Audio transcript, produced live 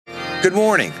Good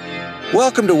morning.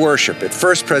 Welcome to worship at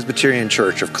First Presbyterian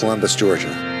Church of Columbus,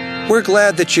 Georgia. We're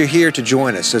glad that you're here to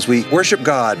join us as we worship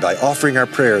God by offering our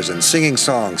prayers and singing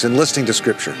songs and listening to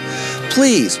Scripture.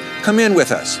 Please come in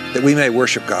with us that we may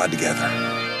worship God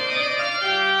together.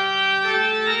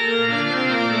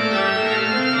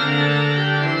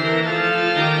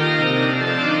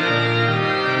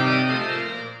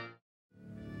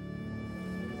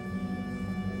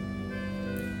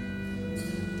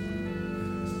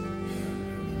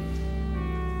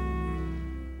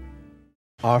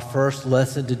 Our first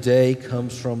lesson today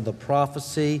comes from the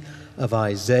prophecy of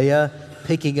Isaiah,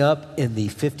 picking up in the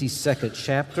 52nd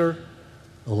chapter.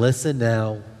 Listen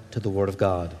now to the word of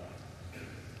God.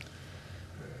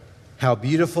 How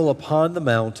beautiful upon the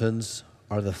mountains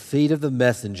are the feet of the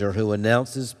messenger who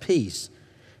announces peace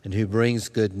and who brings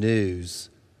good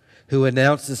news, who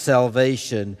announces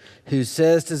salvation, who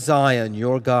says to Zion,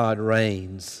 your God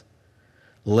reigns.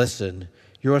 Listen,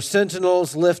 your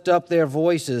sentinels lift up their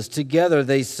voices. Together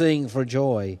they sing for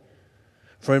joy.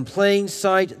 For in plain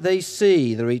sight they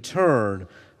see the return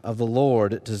of the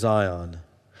Lord to Zion.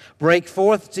 Break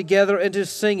forth together into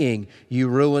singing, you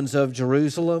ruins of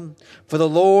Jerusalem. For the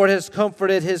Lord has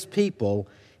comforted his people,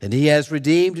 and he has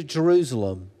redeemed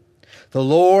Jerusalem. The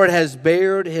Lord has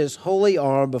bared his holy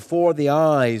arm before the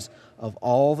eyes of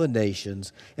all the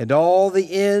nations, and all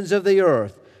the ends of the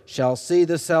earth shall see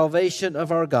the salvation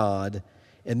of our God.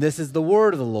 And this is the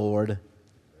word of the Lord.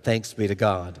 Thanks be to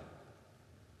God.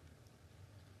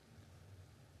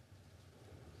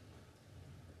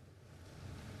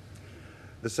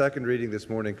 The second reading this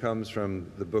morning comes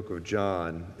from the book of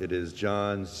John. It is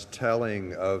John's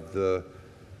telling of the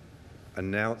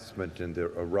announcement and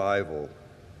the arrival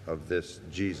of this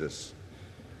Jesus.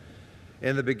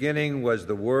 In the beginning was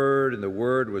the Word, and the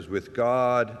Word was with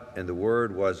God, and the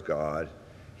Word was God.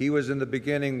 He was in the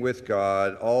beginning with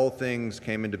God. All things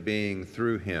came into being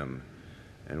through him,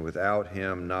 and without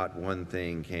him not one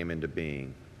thing came into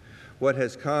being. What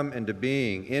has come into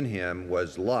being in him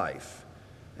was life,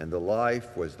 and the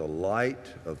life was the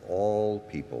light of all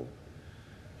people.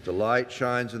 The light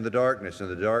shines in the darkness, and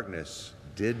the darkness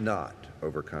did not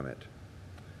overcome it.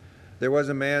 There was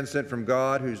a man sent from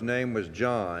God whose name was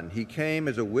John. He came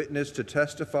as a witness to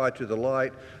testify to the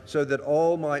light, so that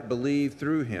all might believe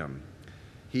through him.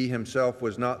 He himself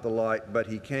was not the light, but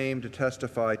he came to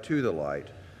testify to the light.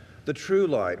 The true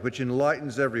light, which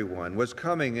enlightens everyone, was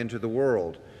coming into the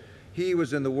world. He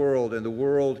was in the world, and the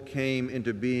world came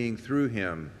into being through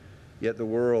him, yet the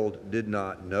world did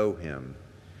not know him.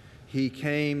 He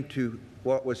came to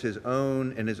what was his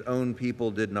own, and his own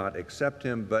people did not accept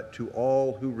him, but to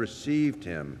all who received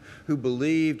him, who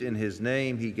believed in his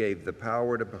name, he gave the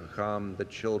power to become the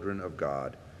children of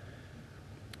God,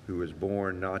 who was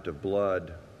born not of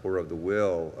blood or of the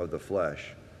will of the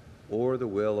flesh or the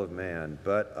will of man,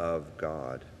 but of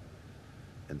God.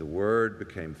 And the Word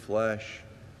became flesh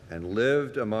and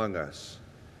lived among us,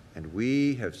 and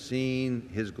we have seen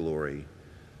his glory,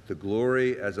 the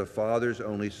glory as a Father's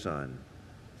only Son,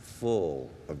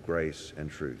 full of grace and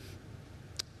truth.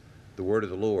 The word of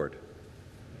the Lord.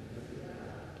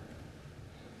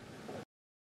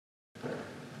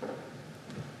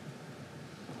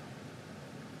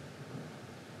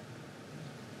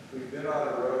 We've been on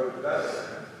the road to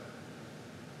Bethlehem.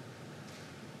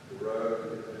 The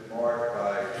road is marked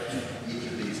by each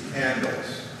of these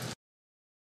candles.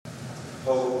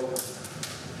 Hope,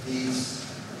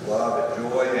 peace, love, and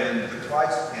joy, and the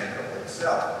Christ candle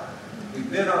itself.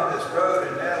 We've been on this road,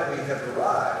 and now we have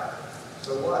arrived.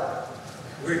 So what?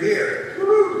 We're here.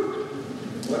 Woo!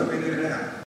 What do we do now?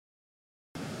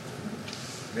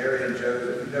 Mary and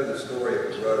Joseph, you know the story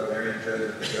of the road. Mary and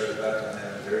Joseph, they go to Bethlehem.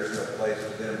 There is no place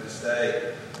for them to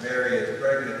stay. Mary is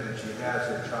pregnant, and she has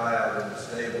her child in the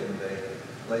stable, and they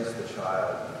place the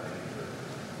child in the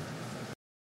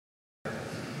manger.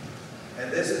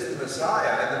 And this is the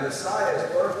Messiah, and the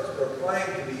Messiah's birth is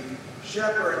proclaimed to be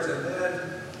shepherds, and then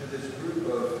to this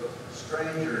group of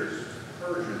strangers,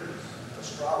 Persians,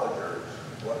 astrologers,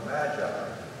 what magi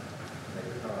they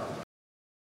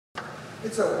come.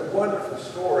 It's a wonderful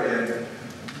story, and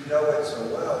you know it so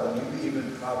well, and you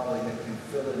even probably can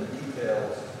fill in the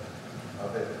details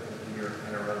of it in your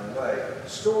own way.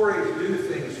 Stories do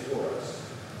things for us.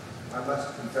 I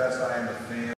must confess I am a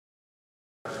fan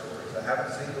of stories. I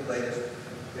haven't seen the latest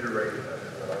iteration of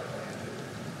it, but I plan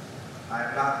to. I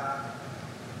am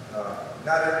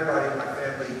not everybody in my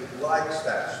family likes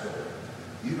that story.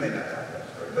 You may not like that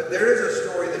story, but there is a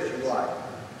story that you like.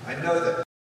 I know that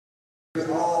we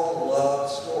all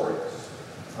love stories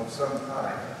of some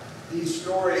kind. These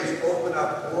stories open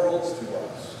up worlds to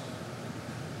us,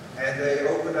 and they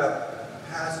open up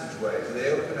passageways ways.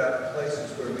 They open up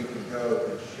places where we can go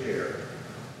and share.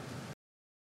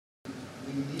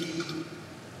 We need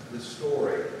the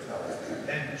story to tell us.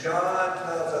 And John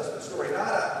tells us the story,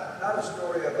 not a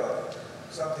story about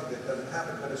something that doesn't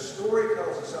happen, but a story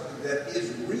tells us something that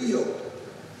is real,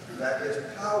 that is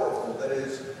powerful, that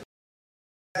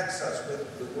connects us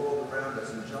with the world around us.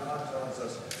 And John tells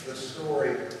us the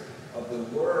story of the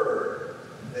Word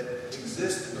that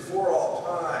existed before all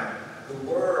time, the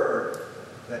Word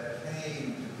that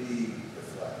came to be the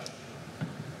flesh.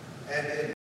 And in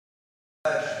the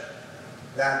flesh,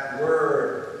 that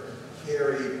Word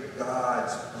carried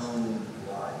God's own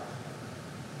life.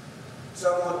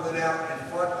 Someone went out in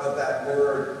front of that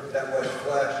Word that was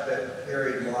flesh, that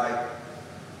carried life,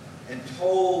 and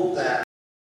told that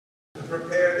to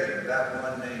prepare them, that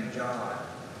one named John.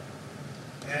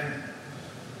 And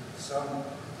some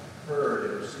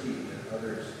heard and received, and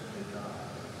others did not.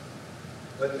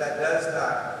 But that does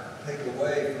not take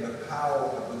away from the power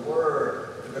of the Word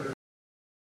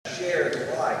to share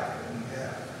the light that we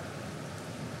have.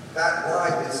 That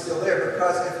light is still there,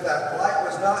 because if that light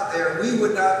was not there, we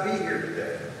would not be here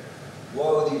today.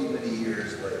 Woe, these many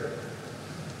years later.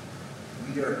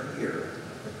 We are here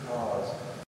because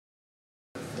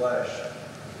the flesh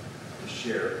to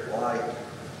share light,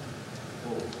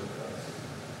 hope with us.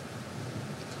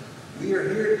 We are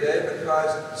here today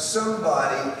because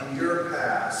somebody in your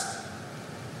past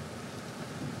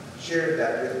shared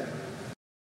that with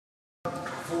you.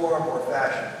 Form or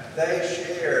fashion. They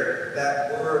shared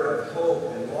that word of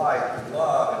hope and light and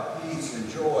love and peace and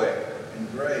joy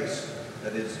and grace.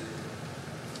 That is,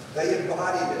 they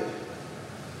embodied it.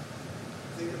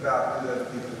 Think about who those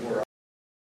people were.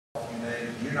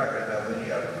 You're not going to know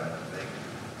any of them, I don't think.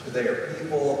 But they are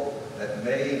people that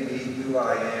made me who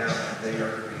I am, and they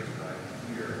are the reason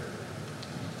I'm here.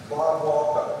 Bob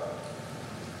Walkup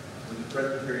was a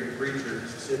Presbyterian preacher in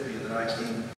Mississippi in the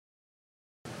 19th.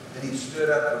 And he stood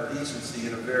up for decency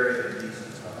in a very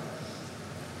indecent time.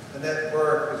 Annette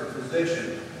Burke was a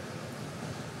physician.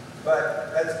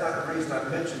 But that's not the reason I'm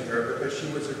mentioning her, because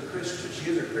she was a Christian.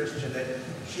 She is a Christian, and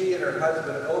she and her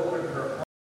husband opened her home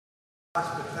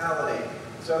hospitality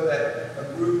so that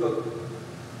a group of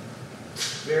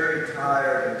very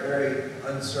tired and very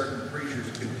uncertain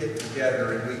preachers could get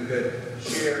together and we could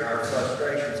share our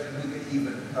frustrations and we could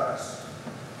even cuss.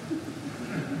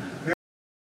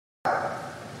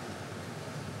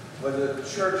 Was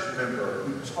a church member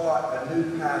who taught a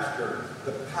new pastor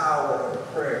the power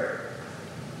of prayer.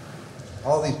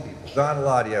 All these people. Don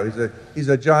Eladio,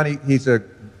 he's a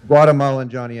Guatemalan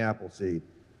Johnny Appleseed.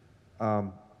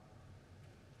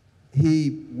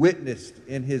 He witnessed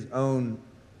in his own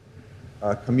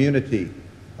community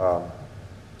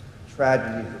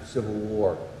tragedies of civil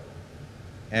war,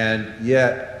 and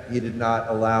yet he did not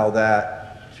allow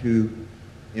that to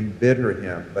embitter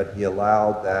him, but he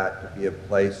allowed that to be a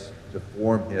place to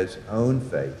form his own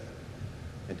faith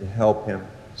and to help him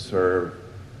serve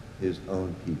his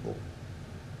own people.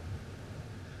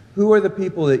 Who are the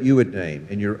people that you would name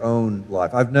in your own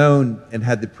life? I've known and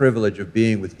had the privilege of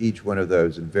being with each one of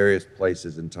those in various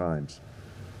places and times.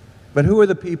 But who are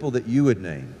the people that you would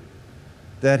name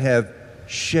that have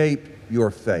shaped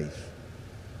your faith?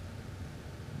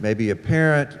 Maybe a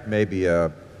parent, maybe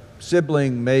a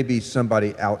sibling, maybe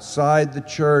somebody outside the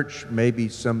church, maybe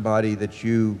somebody that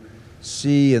you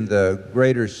see in the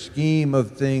greater scheme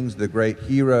of things, the great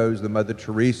heroes, the Mother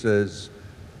Teresas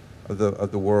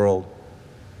of the world.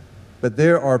 But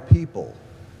there are people,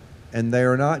 and they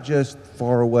are not just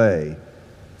far away,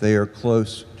 they are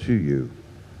close to you.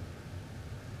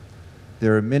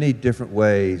 There are many different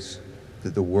ways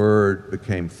that the Word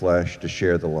became flesh to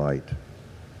share the light.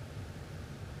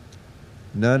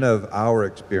 None of our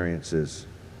experiences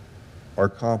are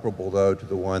comparable, though, to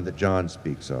the one that John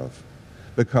speaks of,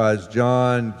 because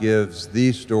John gives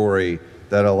the story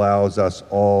that allows us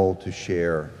all to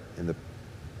share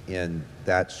in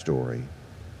that story.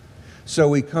 So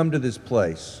we come to this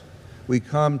place. We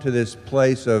come to this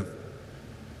place of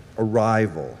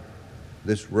arrival,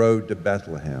 this road to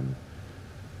Bethlehem,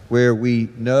 where we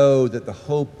know that the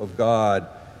hope of God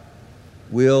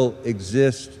will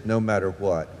exist no matter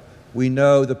what. We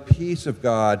know the peace of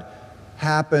God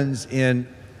happens in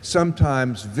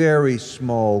sometimes very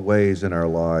small ways in our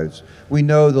lives. We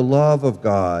know the love of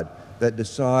God that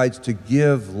decides to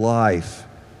give life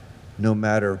no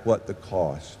matter what the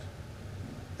cost.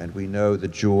 And we know the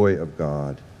joy of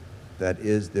God that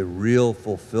is the real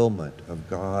fulfillment of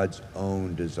God's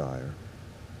own desire.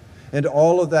 And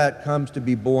all of that comes to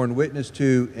be borne witness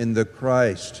to in the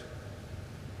Christ,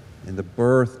 in the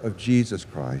birth of Jesus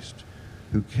Christ,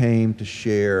 who came to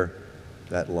share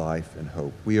that life and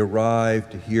hope. We arrive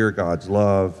to hear God's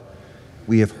love.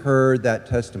 We have heard that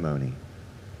testimony.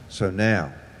 So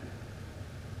now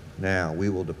we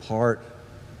will depart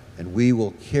and we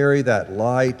will carry that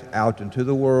light out into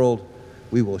the world.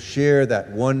 We will share that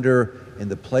wonder in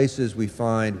the places we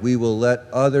find. We will let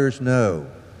others know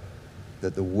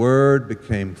that the Word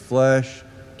became flesh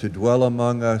to dwell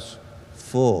among us,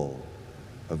 full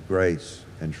of grace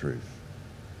and truth.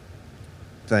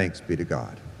 Thanks be to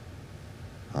God.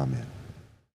 Amen.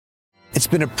 It's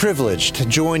been a privilege to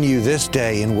join you this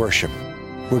day in worship.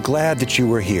 We're glad that you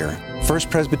were here. First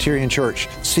Presbyterian Church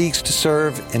seeks to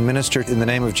serve and minister in the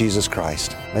name of Jesus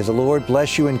Christ. May the Lord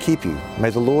bless you and keep you.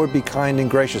 May the Lord be kind and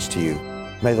gracious to you.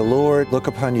 May the Lord look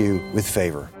upon you with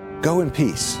favor. Go in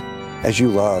peace as you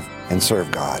love and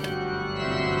serve God.